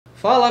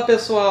Fala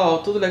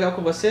pessoal, tudo legal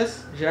com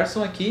vocês?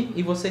 Gerson aqui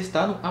e você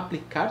está no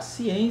Aplicar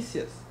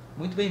Ciências.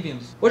 Muito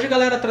bem-vindos. Hoje,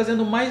 galera,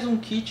 trazendo mais um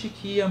kit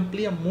que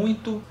amplia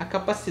muito a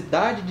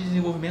capacidade de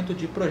desenvolvimento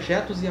de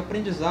projetos e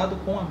aprendizado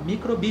com a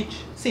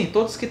Microbit. Sim,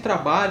 todos que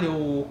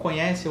trabalham ou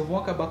conhecem ou vão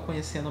acabar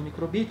conhecendo a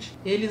Microbit,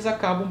 eles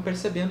acabam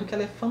percebendo que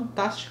ela é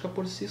fantástica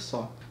por si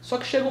só. Só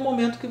que chega um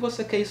momento que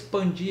você quer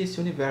expandir esse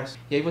universo.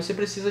 E aí você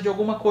precisa de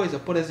alguma coisa.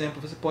 Por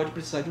exemplo, você pode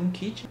precisar de um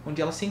kit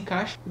onde ela se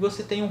encaixa e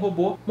você tem um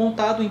robô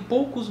montado em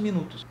poucos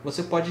minutos.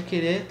 Você pode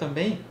querer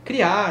também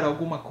criar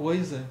alguma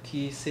coisa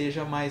que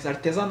seja mais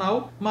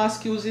artesanal, mas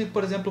que use,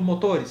 por exemplo,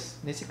 motores.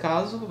 Nesse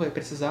caso, vai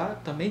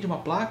precisar também de uma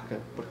placa,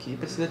 porque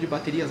precisa de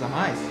baterias a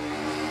mais.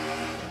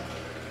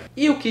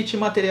 E o kit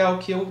material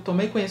que eu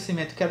tomei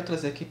conhecimento e quero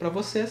trazer aqui para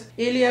vocês,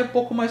 ele é um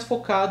pouco mais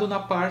focado na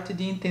parte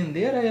de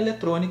entender a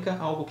eletrônica,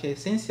 algo que é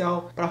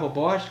essencial para a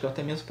robótica,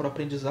 até mesmo para o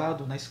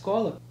aprendizado na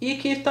escola, e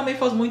que também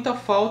faz muita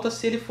falta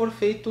se ele for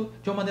feito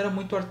de uma maneira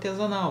muito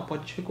artesanal,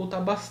 pode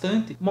dificultar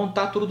bastante.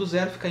 Montar tudo do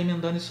zero, ficar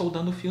emendando e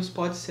soldando fios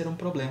pode ser um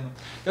problema.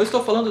 Eu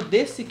estou falando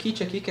desse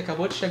kit aqui que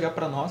acabou de chegar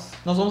para nós.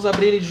 Nós vamos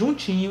abrir ele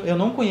juntinho, eu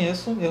não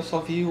conheço, eu só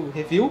vi o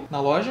review na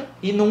loja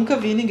e nunca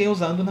vi ninguém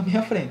usando na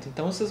minha frente.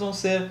 Então vocês vão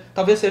ser,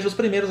 talvez sejam os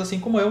primeiros, assim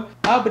como eu,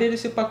 a abrir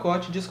esse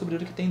pacote e descobrir o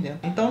que tem dentro.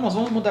 Então nós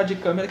vamos mudar de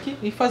câmera aqui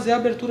e fazer a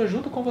abertura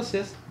junto com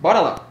vocês.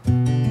 Bora lá!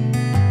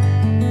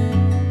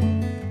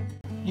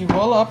 E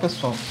voilà,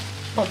 pessoal.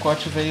 O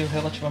pacote veio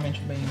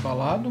relativamente bem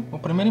embalado. O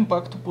primeiro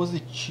impacto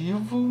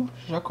positivo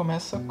já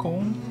começa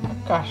com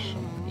a caixa.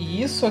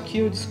 E isso aqui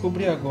eu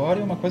descobri agora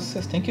e é uma coisa que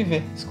vocês têm que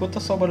ver. Escuta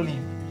só o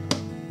barulhinho.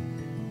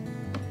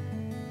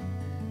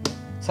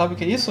 Sabe o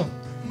que é isso?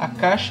 A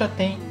caixa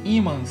tem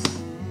ímãs.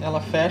 Ela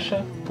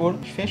fecha por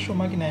fecho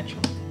magnético.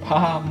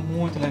 Ah,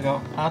 muito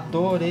legal.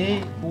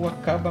 Adorei o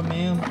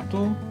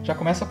acabamento. Já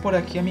começa por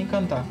aqui a me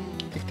encantar.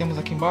 O que temos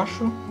aqui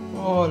embaixo?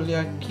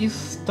 Olha, aqui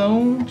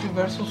estão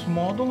diversos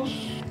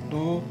módulos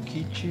do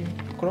kit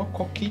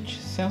Crocokit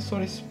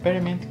Sensor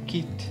Experiment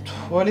Kit.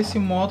 Olha esse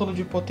módulo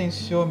de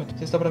potenciômetro. Não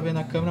sei se dá pra ver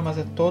na câmera, mas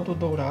é todo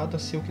dourado, a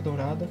silk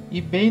dourada. E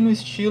bem no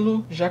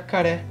estilo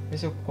jacaré. Ver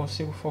se eu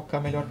consigo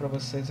focar melhor pra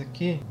vocês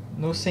aqui.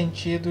 No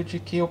sentido de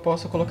que eu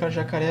posso colocar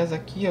jacarés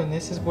aqui, ó,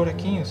 nesses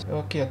buraquinhos.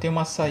 Aqui, ó, tem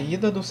uma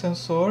saída do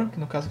sensor, que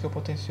no caso aqui é o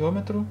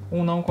potenciômetro,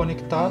 um não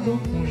conectado,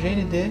 um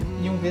GND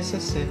e um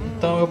VCC.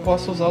 Então eu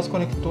posso usar os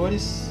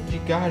conectores de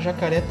garra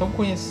jacaré tão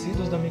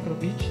conhecidos da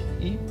Microbit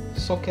e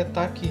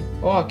soquetar aqui.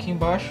 Ó, aqui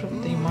embaixo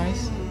tem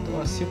mais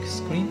a silk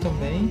screen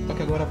também, só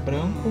que agora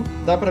branco.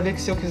 Dá pra ver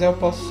que se eu quiser eu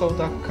posso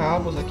soldar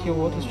cabos aqui ou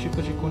outros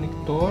tipos de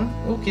conector,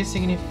 o que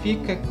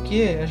significa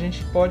que a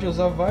gente pode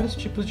usar vários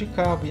tipos de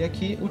cabo. E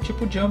aqui o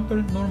tipo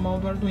jumper normal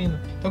do Arduino.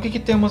 Então o que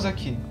temos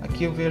aqui?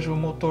 Aqui eu vejo o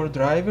motor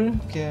driver,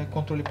 que é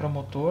controle para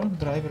motor,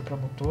 driver para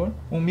motor,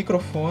 um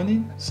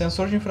microfone,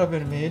 sensor de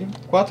infravermelho,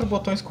 4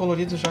 botões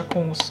coloridos já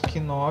com os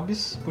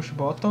knobs, push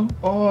button.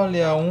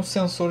 Olha, um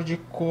sensor de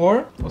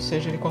cor, ou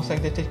seja, ele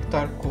consegue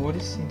detectar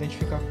cores,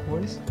 identificar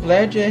cores,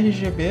 LED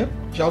RGB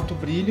de alto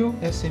brilho,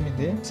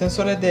 SMD,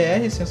 sensor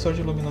EDR, sensor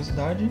de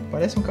luminosidade,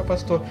 parece um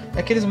capacitor. É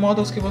aqueles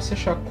módulos que você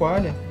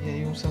chacoalha, e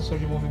aí um sensor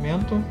de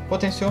movimento,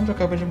 potenciômetro, eu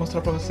acabei de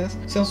mostrar para vocês,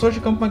 sensor de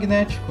campo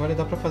magnético, olha,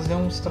 dá para fazer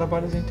uns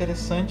trabalhos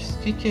interessantes. O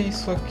que é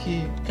isso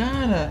aqui?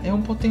 Cara, é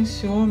um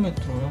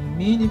potenciômetro, é um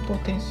mini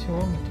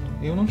potenciômetro.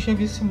 Eu não tinha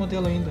visto esse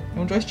modelo ainda. É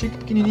um joystick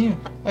pequenininho.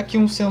 Aqui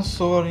um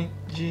sensor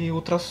de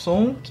ultrassom,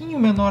 um pouquinho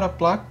menor a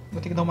placa. Vou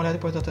ter que dar uma olhada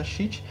depois do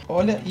datasheet.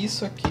 Olha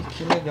isso aqui,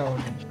 que legal,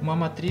 gente. Uma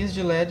matriz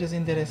de LEDs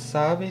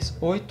endereçáveis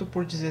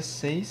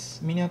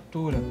 8x16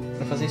 miniatura,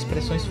 para fazer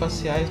expressões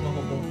faciais no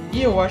robô.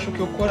 E eu acho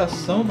que o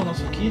coração do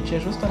nosso kit é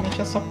justamente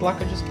essa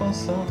placa de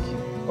expansão aqui.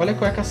 Olha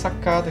qual é a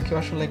sacada que eu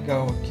acho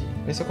legal aqui.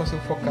 Ver se eu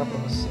consigo focar para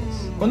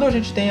vocês. Quando a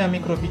gente tem a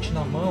Microbit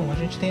na mão, a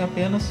gente tem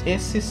apenas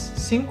esses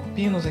 5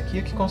 pinos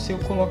aqui que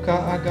consigo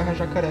colocar a garra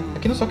jacaré.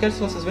 Aqui no soquete,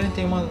 se vocês verem,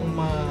 tem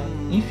uma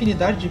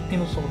infinidade de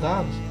pinos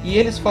soldados e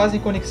eles fazem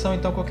conexão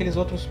então com aqueles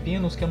outros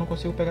pinos que eu não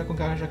consigo pegar com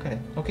garra jacaré.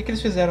 Então o que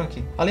eles fizeram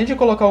aqui? Além de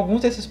colocar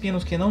alguns desses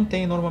pinos que não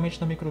tem normalmente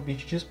na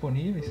Microbit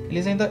disponíveis,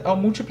 eles ainda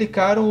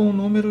multiplicaram o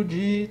número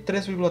de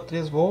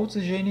 3,3 volts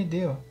e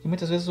GND. Ó. E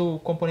muitas vezes o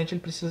componente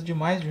ele precisa de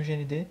mais de um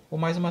GND ou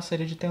mais uma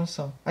saída de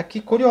tensão. Aqui,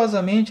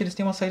 curiosamente, eles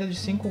têm uma saída de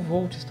 5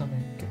 volts também,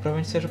 que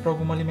provavelmente seja para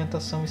alguma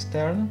alimentação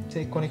externa,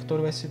 sei, conector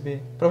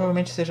USB,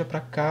 provavelmente seja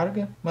para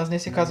carga, mas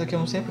nesse caso aqui eu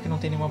não sei porque não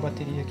tem nenhuma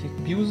bateria aqui.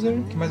 Buser,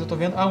 que mais eu tô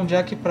vendo? Ah, um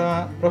jack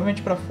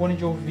provavelmente para fone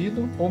de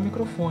ouvido ou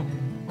microfone.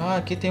 Ah,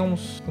 aqui tem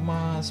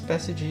uma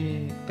espécie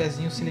de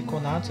pezinho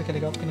siliconado, isso aqui é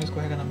legal porque não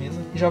escorrega na mesa.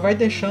 E já vai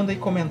deixando aí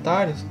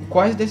comentários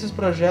quais desses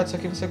projetos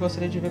aqui você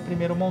gostaria de ver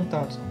primeiro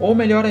montados. Ou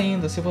melhor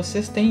ainda, se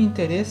vocês têm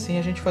interesse em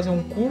a gente fazer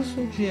um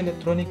curso de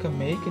eletrônica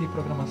maker e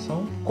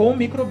programação com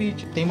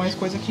Microbit. Tem mais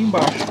coisa aqui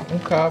embaixo. Um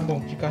cabo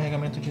de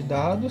carregamento de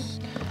dados,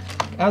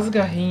 as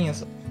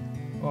garrinhas.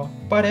 Ó,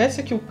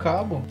 parece que o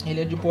cabo ele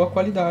é de boa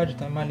qualidade,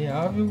 tá?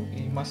 Maleável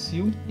e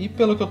macio. E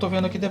pelo que eu tô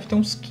vendo aqui deve ter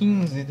uns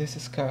 15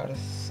 desses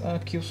caras.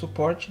 Aqui o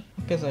suporte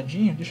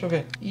pesadinho, deixa eu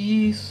ver.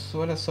 Isso,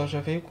 olha só, já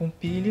veio com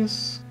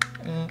pilhas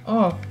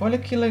Ó, olha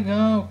que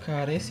legal,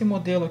 cara. Esse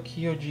modelo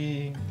aqui, ó,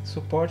 de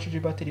suporte de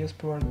baterias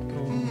para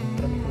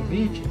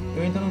Microbit,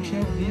 eu ainda não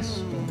tinha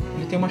visto.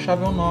 Ele tem uma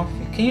chave on-off.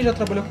 Quem já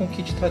trabalhou com o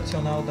kit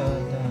tradicional da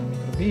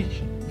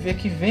Microbit, vê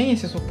que vem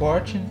esse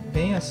suporte,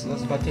 vem as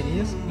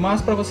baterias,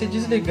 mas para você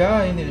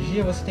desligar a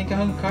energia, você tem que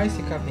arrancar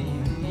esse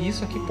cabinho. E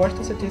isso aqui pode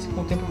ter certeza que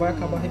com o tempo vai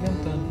acabar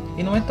arrebentando.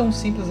 E não é tão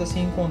simples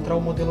assim encontrar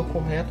o modelo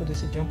correto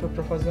desse jumper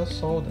para fazer a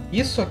solda.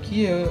 Isso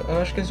aqui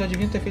eu acho que eles já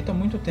deviam ter feito há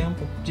muito tempo.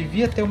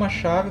 Devia ter uma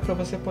chave para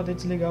você poder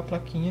desligar a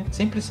plaquinha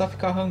sem precisar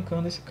ficar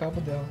arrancando esse cabo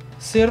dela.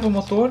 Servo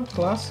motor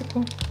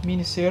clássico,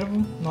 mini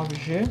servo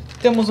 9G.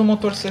 Temos um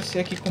motor CC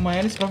aqui com uma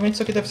hélice. Provavelmente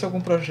isso aqui deve ser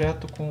algum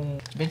projeto com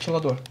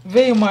ventilador.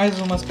 Veio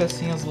mais umas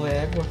pecinhas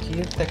Lego aqui,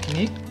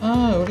 Technique.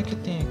 Ah, olha o que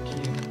tem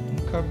aqui.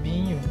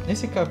 Cabinho.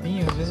 Nesse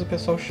cabinho, às vezes o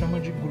pessoal chama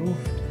de groove.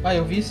 Ah,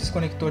 eu vi esses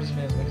conectores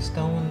mesmo. Eles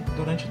estão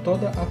durante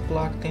toda a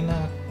placa. Tem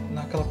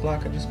naquela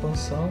placa de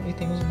expansão e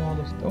tem os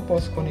módulos. Então eu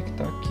posso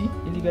conectar aqui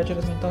e ligar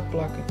diretamente à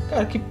placa.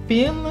 Cara, que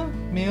pena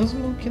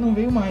mesmo que não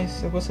veio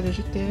mais. Eu gostaria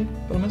de ter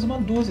pelo menos uma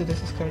dúzia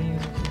desses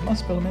carinhos aqui.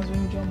 Mas pelo menos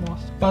veio de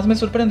amostra. Mas me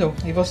surpreendeu.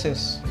 E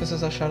vocês? O que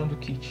vocês acharam do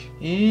kit?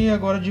 E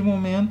agora de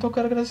momento eu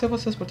quero agradecer a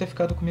vocês por ter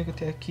ficado comigo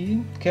até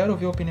aqui. Quero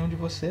ouvir a opinião de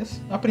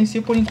vocês. A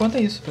princípio, por enquanto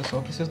é isso,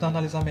 pessoal. Eu preciso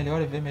analisar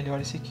melhor e ver melhor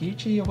esse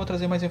kit. E eu vou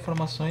trazer mais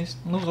informações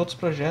nos outros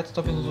projetos,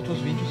 talvez nos outros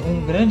vídeos.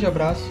 Um grande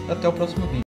abraço. Até o próximo vídeo.